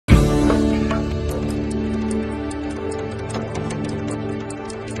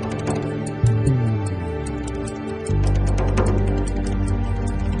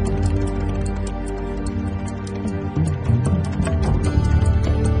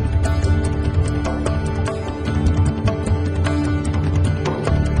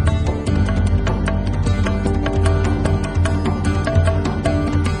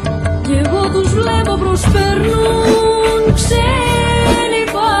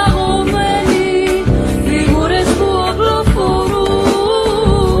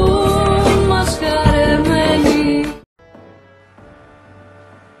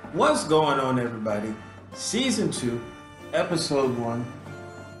on, everybody? Season 2, Episode 1.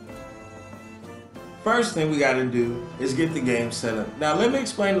 First thing we got to do is get the game set up. Now, let me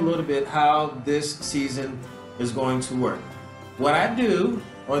explain a little bit how this season is going to work. What I do,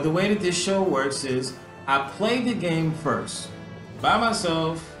 or the way that this show works, is I play the game first. By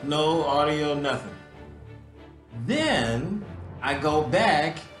myself, no audio, nothing. Then, I go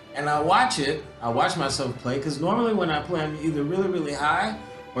back and I watch it. I watch myself play, because normally when I play, I'm either really, really high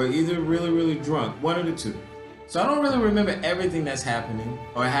or either really, really drunk. One of the two. So I don't really remember everything that's happening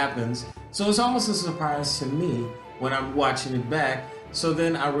or happens. So it's almost a surprise to me when I'm watching it back. So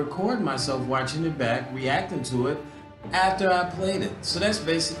then I record myself watching it back, reacting to it after I played it. So that's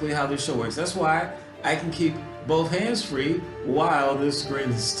basically how this show works. That's why I can keep both hands free while this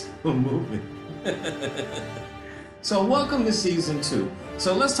screen is still moving. So welcome to Season 2.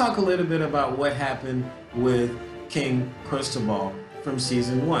 So let's talk a little bit about what happened with King Cristobal from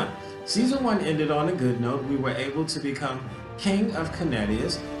Season 1. Season 1 ended on a good note. We were able to become King of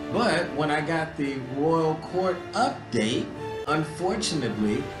Canarias, but when I got the Royal Court update,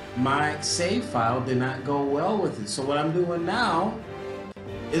 unfortunately, my save file did not go well with it. So what I'm doing now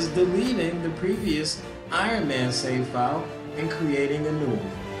is deleting the previous Iron Man save file and creating a new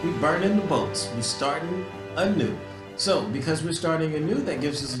one. We burning the boats. We're starting anew. So because we're starting anew, that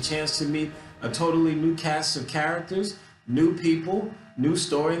gives us a chance to meet a totally new cast of characters, new people, new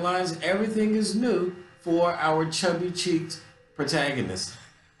storylines. Everything is new for our chubby-cheeked protagonist.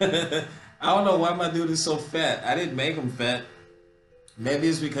 I don't know why my dude is so fat. I didn't make him fat. Maybe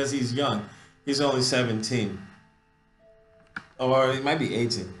it's because he's young. He's only 17. Or it might be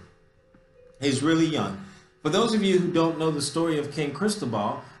 18. He's really young. For those of you who don't know the story of King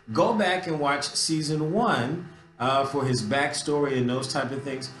Cristobal, go back and watch Season 1 for his backstory and those type of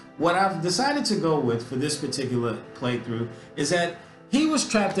things. What I've decided to go with for this particular playthrough is that he was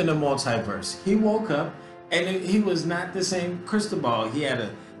trapped in a multiverse. He woke up and he was not the same Cristobal.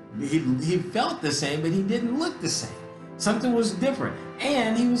 He felt the same, but he didn't look the same. Something was different.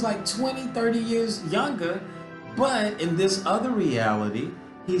 And he was like 20, 30 years younger, but in this other reality,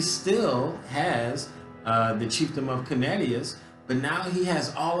 he still has the chiefdom of Canarias, but now he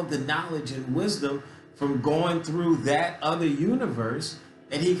has all of the knowledge and wisdom from going through that other universe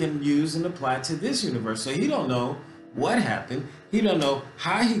that he can use and apply to this universe. So he don't know what happened. He don't know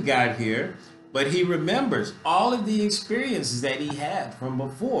how he got here, but he remembers all of the experiences that he had from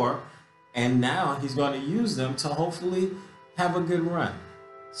before, and now he's going to use them to hopefully have a good run.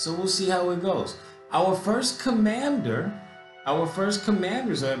 So we'll see how it goes. Our first commanders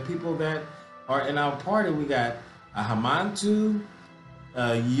are people that are in our party. We got Hamantu,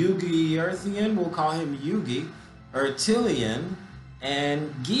 Yugi Earthian, we'll call him Yugi, Ertilian,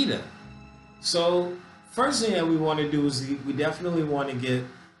 and Gita. So first thing that we want to do is we definitely want to get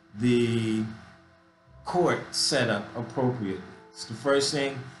the court set up appropriate. It's the first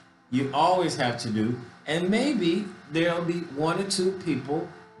thing you always have to do, and maybe there'll be one or two people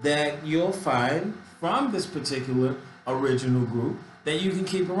that you'll find from this particular original group that you can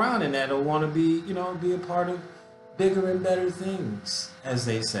keep around and that'll want to be, be a part of bigger and better things, as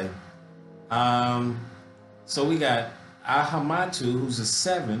they say. So we got Ahamatu, who's a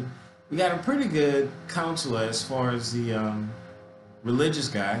 7. We got a pretty good counselor as far as the religious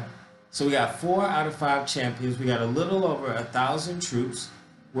guy. So we got 4 out of 5 champions. We got a little over 1,000 troops.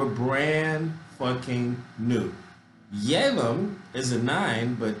 We're brand fucking new. Yevum is a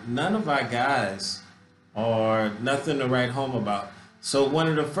 9, but none of our guys are nothing to write home about. So one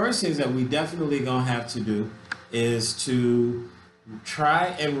of the first things that we definitely gonna have to do is to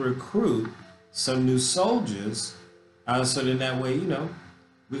try and recruit some new soldiers, so then that way,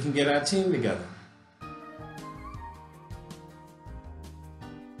 we can get our team together.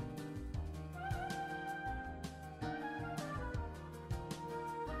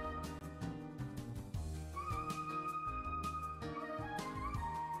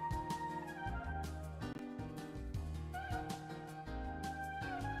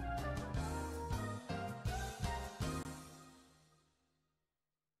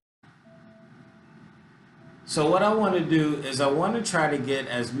 So what I want to do is I want to try to get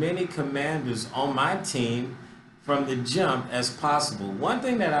as many commanders on my team from the jump as possible. One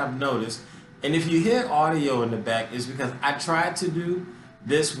thing that I've noticed, and if you hear audio in the back, is because I tried to do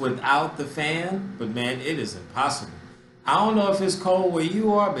this without the fan, but man, it is impossible. I don't know if it's cold where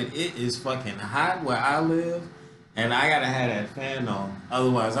you are, but it is fucking hot where I live, and I gotta have that fan on,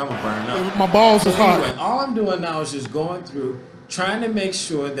 otherwise I'm gonna burn up. My balls are hot. Anyway, all I'm doing now is just going through trying to make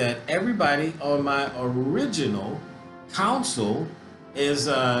sure that everybody on my original council is,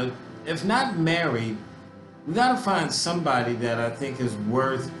 if not married, we gotta find somebody that I think is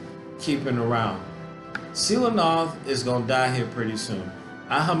worth keeping around. Silanoth is going to die here pretty soon.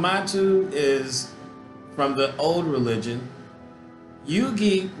 Ahamatu is from the old religion.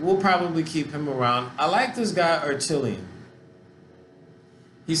 Yugi will probably keep him around. I like this guy, Ertilian.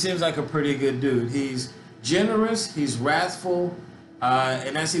 He seems like a pretty good dude. He's generous, he's wrathful,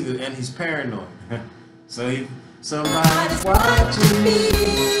 and he's paranoid. So somebody's watching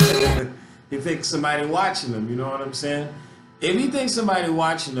me. He thinks somebody watching him, you know what I'm saying? If he thinks somebody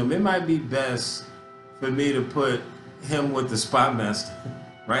watching him, it might be best for me to put him with the spy master,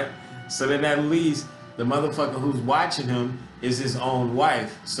 right? So then at least the motherfucker who's watching him is his own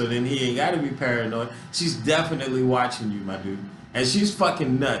wife. So then he ain't gotta be paranoid. She's definitely watching you, my dude. And she's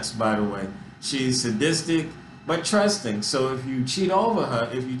fucking nuts, by the way. She's sadistic, but trusting. So if you cheat on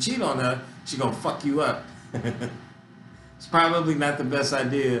her, she gonna fuck you up. It's probably not the best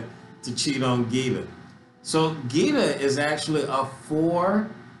idea to cheat on Gita. So Gita is actually a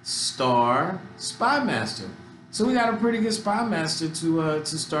 4-star spy master. So we got a pretty good spy master to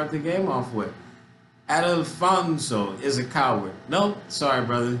start the game off with. Adelfonso is a coward. Nope, sorry,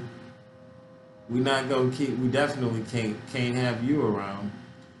 brother. We definitely can't have you around.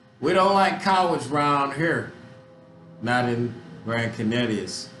 We don't like cowards around here. Not in Gran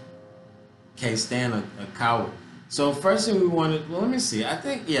Canarias. Can't stand a coward. So first thing we wanted, well, let me see. I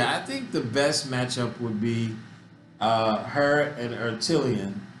think the best matchup would be her and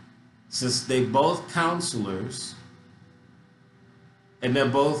Ertilian, since they both counselors and they're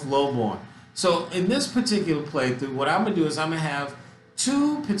both lowborn. So in this particular playthrough, what I'm gonna do is I'm gonna have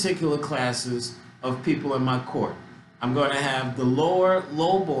 2 particular classes of people in my court. I'm gonna have the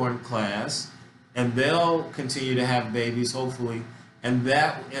lowborn class, and they'll continue to have babies, hopefully, and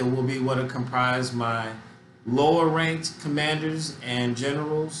that it will be what will comprise my lower ranked commanders and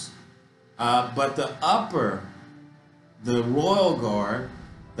generals. But the royal guard,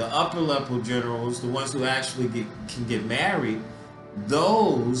 the upper level generals, the ones who actually can get married,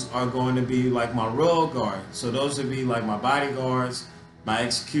 those are going to be like my royal guard. So those would be like my bodyguards, my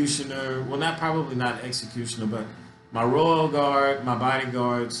executioner, well, probably not executioner, but my royal guard, my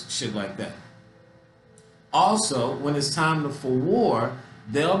bodyguards, shit like that. Also, when it's time for war,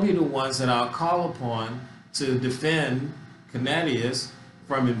 they'll be the ones that I'll call upon to defend Canarias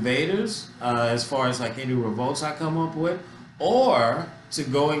from invaders, as far as like any revolts I come up with, or to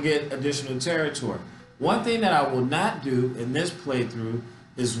go and get additional territory. One thing that I will not do in this playthrough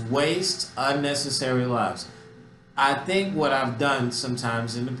is waste unnecessary lives. I think what I've done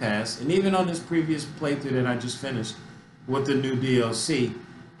sometimes in the past, and even on this previous playthrough that I just finished with the new DLC,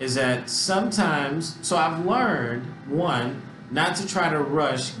 is that sometimes, so I've learned, one, not to try to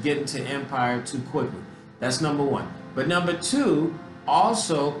rush getting to Empire too quickly. That's number 1. But number 2,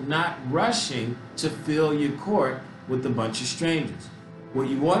 also not rushing to fill your court with a bunch of strangers. What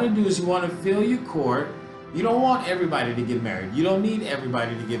you want to do is you want to fill your court. You don't want everybody to get married. You don't need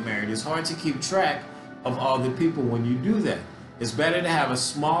everybody to get married. It's hard to keep track of all the people when you do that. It's better to have a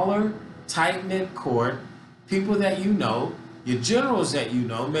smaller, tight-knit court, people that you know, your generals that you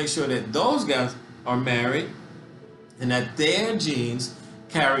know, make sure that those guys are married and that their genes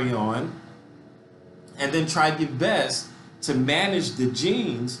carry on, and then try your best to manage the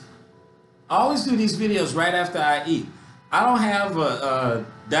genes. I always do these videos right after I eat. I don't have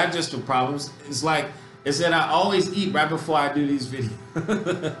digestive problems. It's that I always eat right before I do these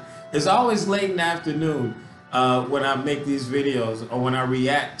videos. It's always late in the afternoon when I make these videos, or when I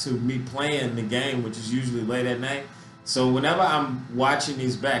react to me playing the game, which is usually late at night. So whenever I'm watching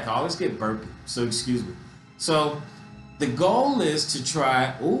these back, I always get burpy, so excuse me. So the goal is to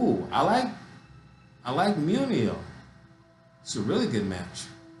try, I like Munio. It's a really good match.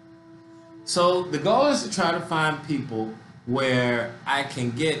 So the goal is to try to find people where I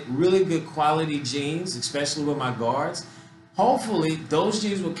can get really good quality genes, especially with my guards. Hopefully those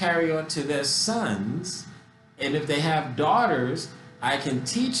genes will carry on to their sons, and if they have daughters, I can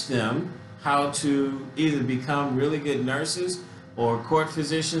teach them how to either become really good nurses or court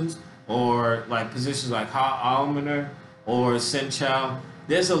physicians, or like positions like almoner or Senchao.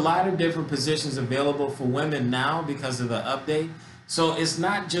 There's a lot of different positions available for women now because of the update. So it's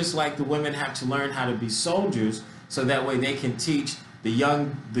not just like the women have to learn how to be soldiers so that way they can teach the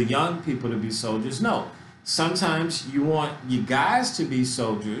young people to be soldiers. No, sometimes you want you guys to be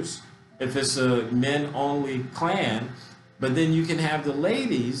soldiers if it's a men-only clan, but then you can have the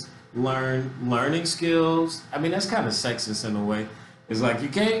ladies learn learning skills. I mean, that's kind of sexist in a way. It's like you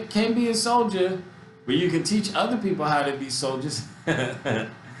can't be a soldier, but you can teach other people how to be soldiers.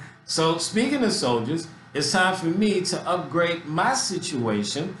 So speaking of soldiers, it's time for me to upgrade my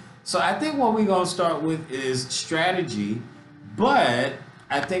situation. So I think what we're going to start with is strategy, but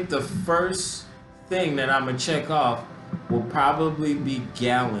I think the first thing that I'm gonna check off will probably be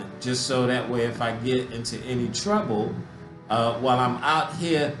gallant, just so that way if I get into any trouble while I'm out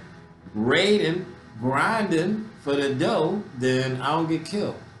here raiding, grinding for the dough, then I don't get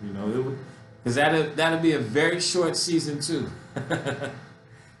killed. You know, because that'll be a very short season 2.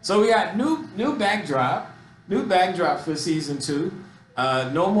 So we got new backdrop for season 2.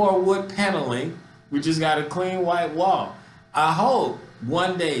 No more wood paneling. We just got a clean white wall. I hope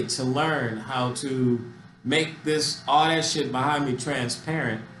one day to learn how to make all that shit behind me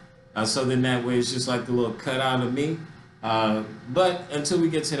transparent, so then that way it's just like the little cutout of me. But until we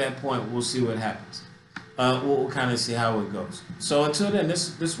get to that point, we'll see what happens. We'll kind of see how it goes. So until then,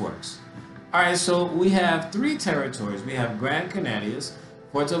 this works. All right, so we have 3 territories. We have Gran Canarias,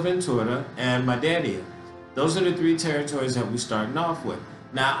 Fuerteventura, and Madeira. Those are the 3 territories that we're starting off with.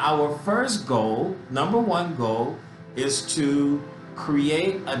 Now, our first goal, number 1 goal, is to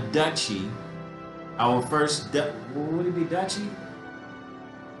create a duchy. Our first, would it be duchy?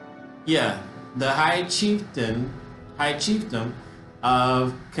 Yeah, the High Chieftain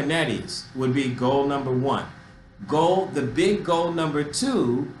of Canarias would be goal number 1. The big goal number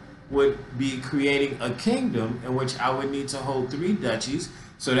 2 would be creating a kingdom in which I would need to hold 3 duchies.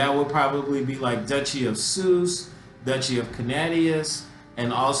 So that would probably be like Duchy of Sus, Duchy of Canarias,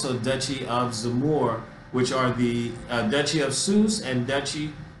 and also Duchy of Zamor, which are the Duchy of Sus and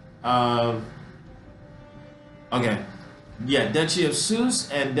Duchy of... Duchy of Sus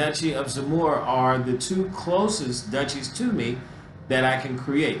and Duchy of Zamor are the 2 closest duchies to me that I can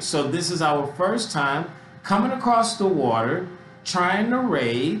create. So this is our first time coming across the water, trying to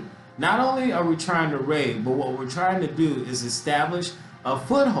raid. Not only are we trying to raid, but what we're trying to do is establish a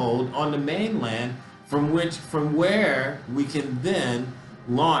foothold on the mainland from where we can then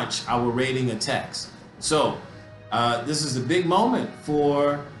launch our raiding attacks. So this is a big moment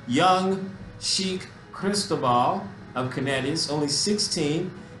for young Sheikh Cristobal of Canarias, only 16,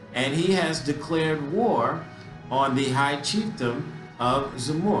 and he has declared war on the High Chieftain of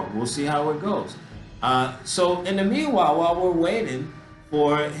Zamor. We'll see how it goes. So in the meanwhile, while we're waiting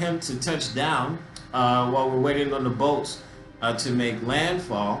for him to touch down, while we're waiting on the boats to make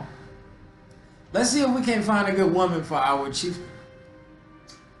landfall, let's see if we can find a good woman for our chief.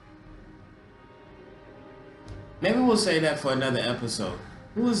 Maybe we'll say that for another episode.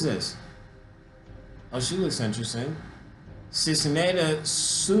 Who is this? Oh, she looks interesting. Cicineda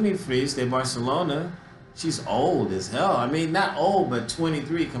Sunifries de Barcelona. She's old as hell. I mean, not old, but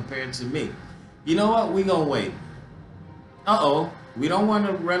 23 compared to me. You know what? We gonna wait. Uh-oh. We don't want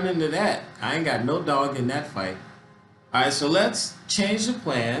to run into that. I ain't got no dog in that fight. All right, so let's change the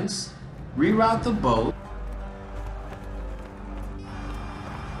plans, reroute the boat.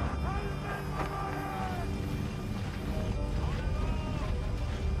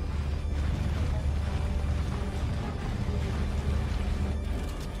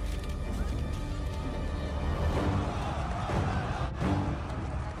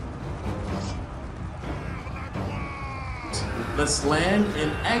 Let's land in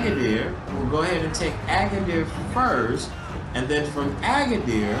Agadir. We'll go ahead and take Agadir first, and then from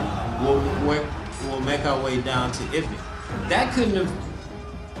Agadir, we'll make our way down to Ifni. That couldn't have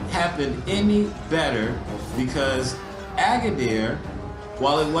happened any better, because Agadir,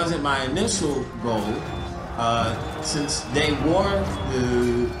 while it wasn't my initial goal, since they warned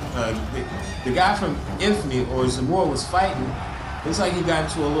the guy from Ifni or Zamor was fighting, looks like he got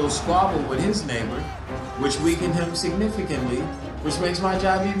into a little squabble with his neighbor, which weakened him significantly, which makes my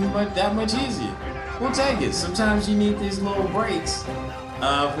job even that much easier. We'll take it. Sometimes you need these little breaks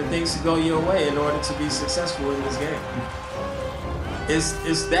for things to go your way in order to be successful in this game.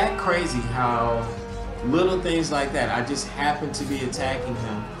 It's that crazy how little things like that. I just happened to be attacking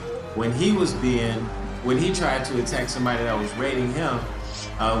him when he tried to attack somebody that was raiding him,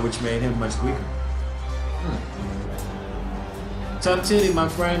 which made him much weaker. Tough titty, my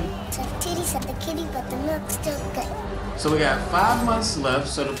friend. Tough titty, said the kitty, but the milk's still good. So we got 5 months left.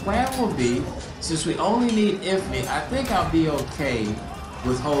 So the plan will be, since we only need Ifni, I think I'll be okay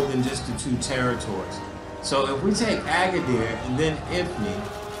with holding just the 2 territories. So if we take Agadir and then Ifni,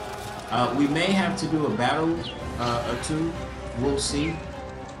 we may have to do a battle or 2. We'll see.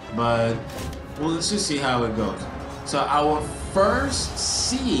 But let's just see how it goes. So our first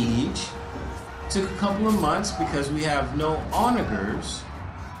siege took a couple of months because we have no onagers.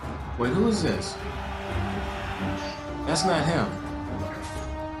 Wait, who is this? That's not him.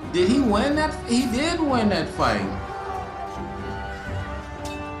 Did he win that? He did win that fight.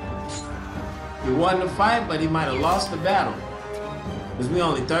 He won the fight, but he might have lost the battle, because we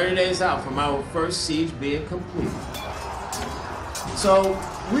only 30 days out from our first siege being complete. So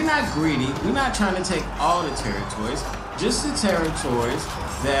we're not greedy. We're not trying to take all the territories, just the territories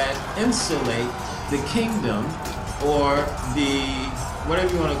that insulate the kingdom or the,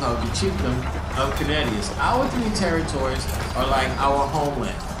 whatever you want to call it, the chiefdom of Canarias. Our 3 territories are like our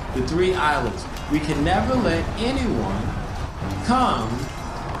homeland, the 3 islands. We can never let anyone come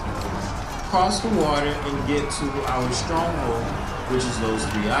across the water and get to our stronghold, which is those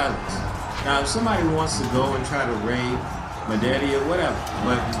 3 islands. Now, if somebody wants to go and try to raid Madeira, whatever,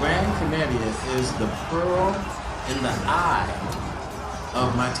 but Gran Canaria is the pearl in the eye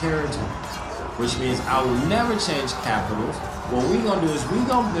of my territory, which means I will never change capitals. What we're gonna do is we're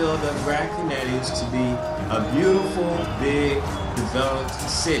gonna build up Gran Canarias to be a beautiful, big, developed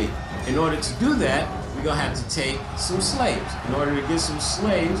city. In order to do that, we're gonna have to take some slaves. In order to get some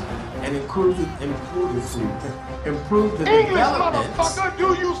slaves and improve the developments,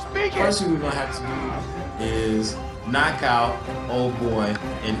 do you speak it? first thing we're gonna have to do is knock out old boy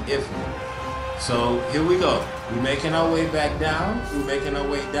in Ifni. So here we go. We're making our way back down. We're making our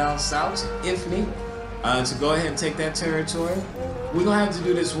way down south to Ifni to go ahead and take that territory. We're gonna have to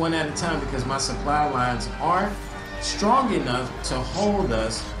do this one at a time because my supply lines aren't strong enough to hold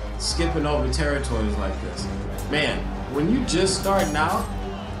us skipping over territories like this. Man, when you just starting out,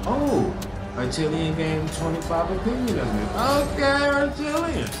 oh, Artilian gained 25 opinion of me. Okay,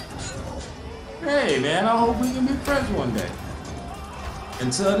 Artilian. Hey man, I hope we can be friends one day.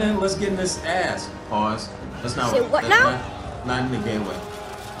 Until then, let's get in this ass. Pause. That's not Say what now? Not in the gay way.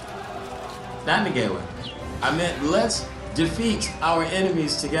 Not in the gay way. I meant let's defeat our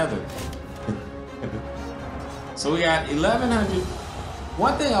enemies together. So we got 1100.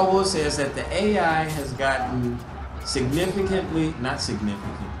 One thing I will say is that the AI has gotten significantly, not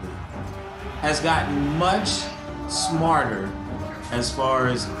significantly, has gotten much smarter as far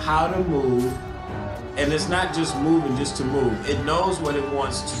as how to move. And it's not just moving just to move. It knows what it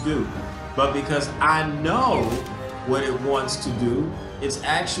wants to do. But because I know what it wants to do, it's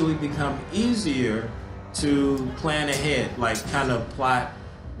actually become easier to plan ahead, like kind of plot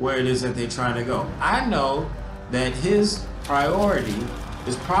where it is that they're trying to go. I know that his priority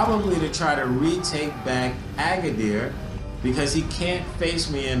is probably to try to retake back Agadir because he can't face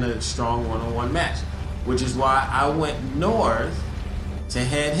me in a strong one-on-one match, which is why I went north to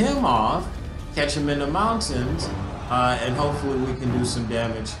head him off, catch him in the mountains, and hopefully we can do some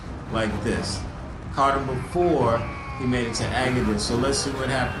damage like this. Caught him before he made it to Agadir, so let's see what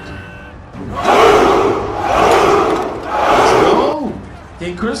happens. Let's go!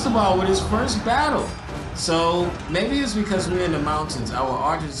 King Cristobal with his first battle. So maybe it's because we're in the mountains, our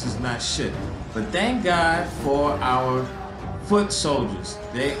archers is not shit. But thank God for our foot soldiers.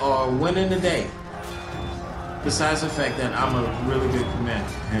 They are winning the day. Besides the fact that I'm a really good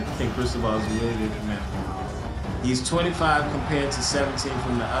commander. I think Cristobal is a really good commander. He's 25 compared to 17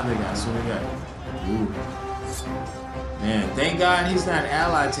 from the other guy. So we got, ooh. Man, thank God he's not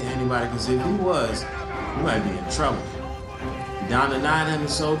allied to anybody, because if he was, we might be in trouble. Down to 900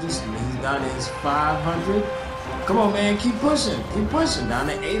 soldiers, and he's down to his 500. Come on, man, keep pushing, down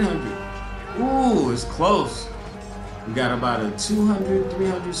to 800. Ooh, it's close. We got about a 200,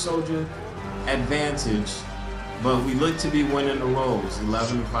 300 soldier advantage, but we look to be winning the rolls.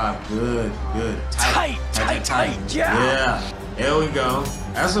 11-5, good, tight, yeah. There we go.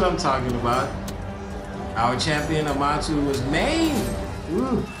 That's what I'm talking about. Our champion Amatu was made.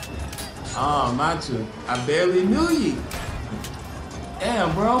 Ooh. Oh, Amatu, I barely knew you.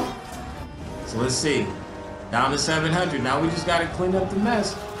 Damn, bro. So let's see. Down to 700. Now we just gotta clean up the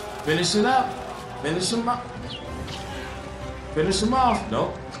mess. Finish it up. Finish him up. Finish him off.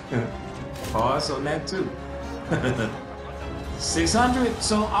 Nope. Pause on that too. 600.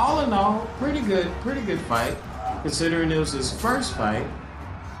 So all in all, pretty good fight, considering it was his first fight.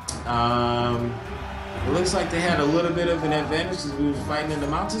 It looks like they had a little bit of an advantage because we was fighting in the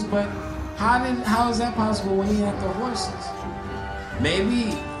mountains, but how is that possible when he had the horses?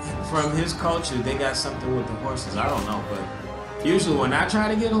 Maybe from his culture they got something with the horses. I don't know, but usually when I try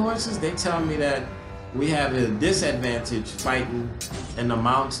to get horses, they tell me that we have a disadvantage fighting in the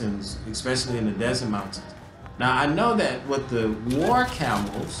mountains, especially in the desert mountains. Now I know that with the war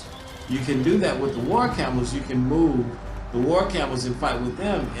camels, you can do that with the war camels. You can move the war camels and fight with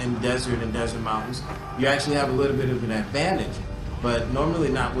them in desert and desert mountains. You actually have a little bit of an advantage, but normally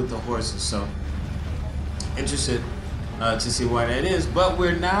not with the horses. So interested to see why that is. But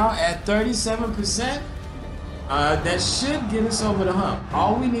we're now at 37%. That should get us over the hump.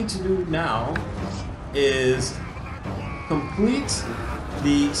 All we need to do now is complete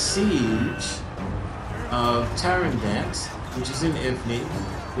the siege of Tarandant, which is in Ifni,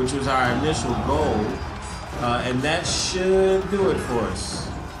 which was our initial goal. And that should do it for us.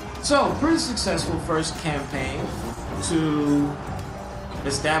 So, pretty successful first campaign to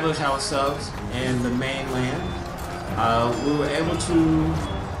establish ourselves in the mainland. We were able to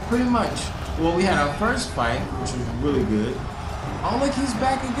pretty much, well, we had our first fight, which was really good. Oh, look, he's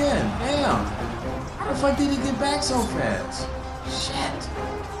back again. Damn. How the fuck did he get back so fast? Shit.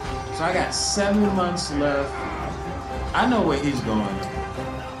 So I got 7 months left. I know where he's going.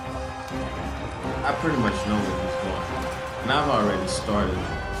 I pretty much know where he's going. And I've already started.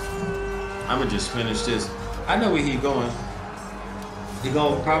 I'm gonna just finish this. I know where he's going. He's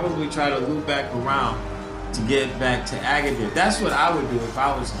gonna probably try to loop back around to get back to Agadir. That's what I would do if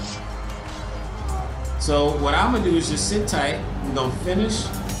I was him. So what I'm gonna do is just sit tight. We're gonna finish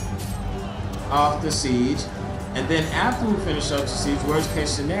off the siege, and then after we finish off the siege, worst case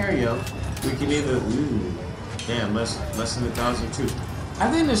scenario, we can either damn, less than 1,000 troops. I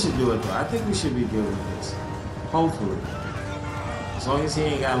think this should do it though. I think we should be good with this. Hopefully. As long as he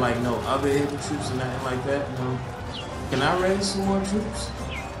ain't got like no other hidden troops or nothing like that, you know. Can I raise some more troops?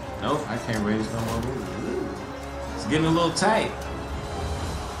 Nope, I can't raise no more troops. It's getting a little tight.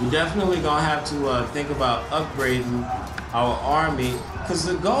 We definitely gonna have to think about upgrading our army, because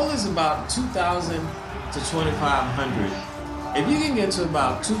the goal is about 2,000 to 2,500. If you can get to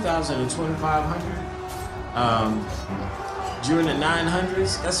about 2,000 to 2,500 during the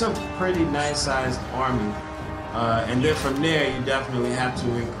 900s, that's a pretty nice sized army. And then from there, you definitely have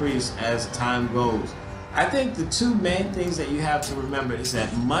to increase as time goes. I think the two main things that you have to remember is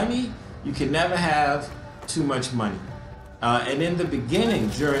that money, you can never have too much money. And in the beginning,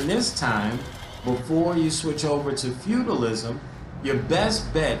 during this time, before you switch over to feudalism, your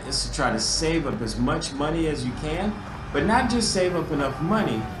best bet is to try to save up as much money as you can, but not just save up enough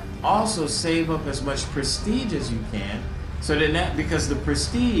money, also save up as much prestige as you can, so that because the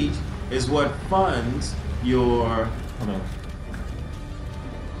prestige is what funds your, hold on.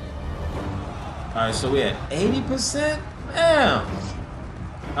 Alright, so we're at 80%? Damn!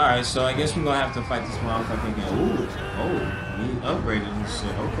 Alright, so I guess we're gonna have to fight this motherfucker again. Ooh, oh, he upgraded and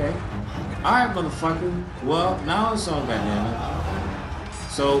shit, okay. Alright, motherfucker. Well, now it's on, goddammit.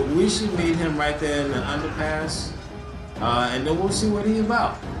 So we should meet him right there in the underpass. And then we'll see what he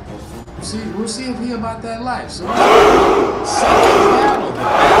about. We'll see if he about that life. So, second battle, the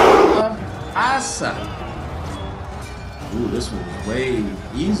Battle of Asa. Ooh, this one was way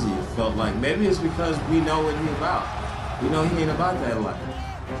easier, it felt like. Maybe it's because we know what he about. We know he ain't about that life.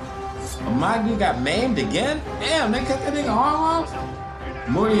 Amagdu got maimed again? Damn, they cut that nigga arm off?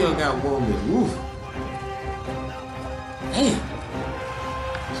 Murillo got wounded. Oof. Damn.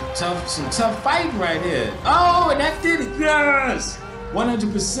 Some tough fighting right here. Oh, and that did it. Yes!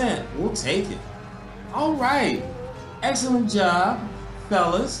 100%. We'll take it. All right. Excellent job,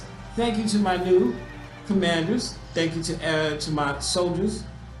 fellas. Thank you to my new commanders. Thank you to my soldiers.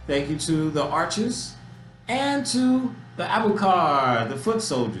 Thank you to the archers. And to the Abukar, the foot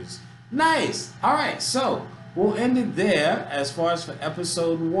soldiers. Nice. All right, so we'll end it there as far as for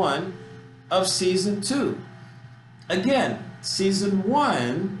episode 1 of season 2. Again, season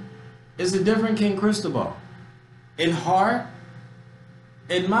 1 is a different King Cristobal. In heart,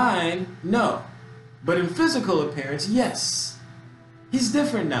 in mind, no. But in physical appearance, yes. He's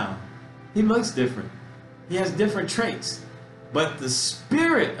different now. He looks different. He has different traits. But the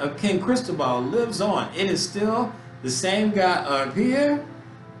spirit of King Cristobal lives on. It is still the same guy up here,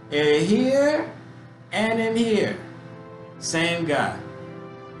 in here, and in here. Same guy.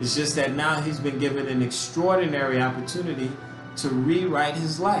 It's just that now he's been given an extraordinary opportunity to rewrite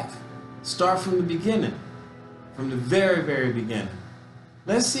his life. Start from the beginning. From the very, very beginning.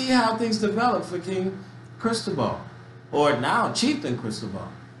 Let's see how things develop for King Cristobal. Or now, Chieftain Cristobal.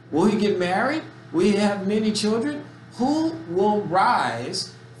 Will he get married? Will he have many children? Who will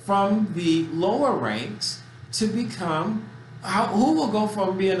rise from the lower ranks to become, who will go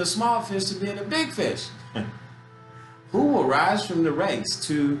from being a small fish to being a big fish? Who will rise from the ranks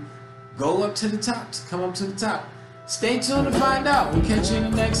to go up to the top, to come up to the top? Stay tuned to find out. We'll catch you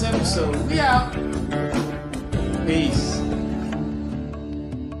in the next episode. We out. Peace.